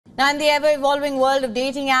Now, in the ever-evolving world of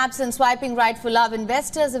dating apps and swiping right for love,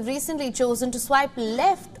 investors have recently chosen to swipe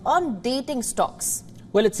left on dating stocks.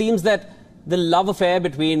 Well, it seems that the love affair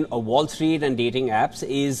between Wall Street and dating apps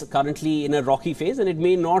is currently in a rocky phase, and it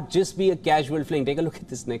may not just be a casual fling. Take a look at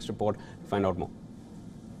this next report to find out more.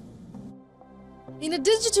 In a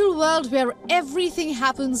digital world where everything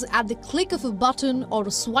happens at the click of a button or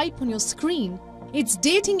a swipe on your screen, it's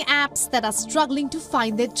dating apps that are struggling to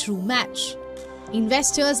find their true match.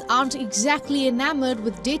 Investors aren't exactly enamored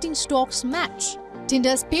with dating stocks' match.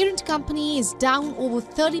 Tinder's parent company is down over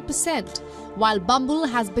 30%, while Bumble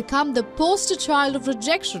has become the poster child of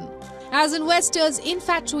rejection, as investors'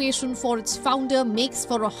 infatuation for its founder makes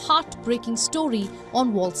for a heartbreaking story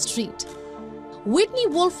on Wall Street. Whitney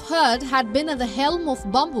Wolfe Herd had been at the helm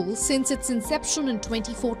of Bumble since its inception in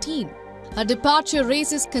 2014. Her departure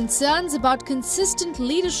raises concerns about consistent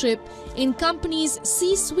leadership in company's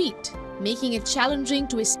C-suite, making it challenging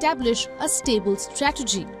to establish a stable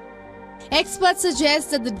strategy. Experts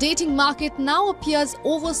suggest that the dating market now appears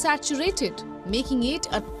oversaturated, making it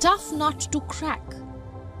a tough nut to crack.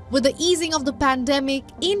 With the easing of the pandemic,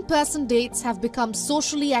 in-person dates have become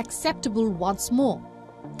socially acceptable once more.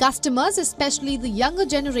 Customers, especially the younger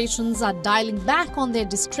generations, are dialing back on their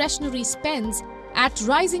discretionary spends at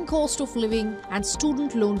rising cost of living and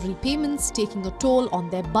student loan repayments taking a toll on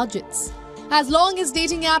their budgets. As long as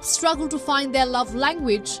dating apps struggle to find their love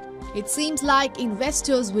language, it seems like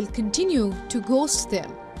investors will continue to ghost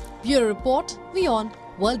them. Bureau Report, WION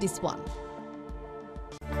World is One.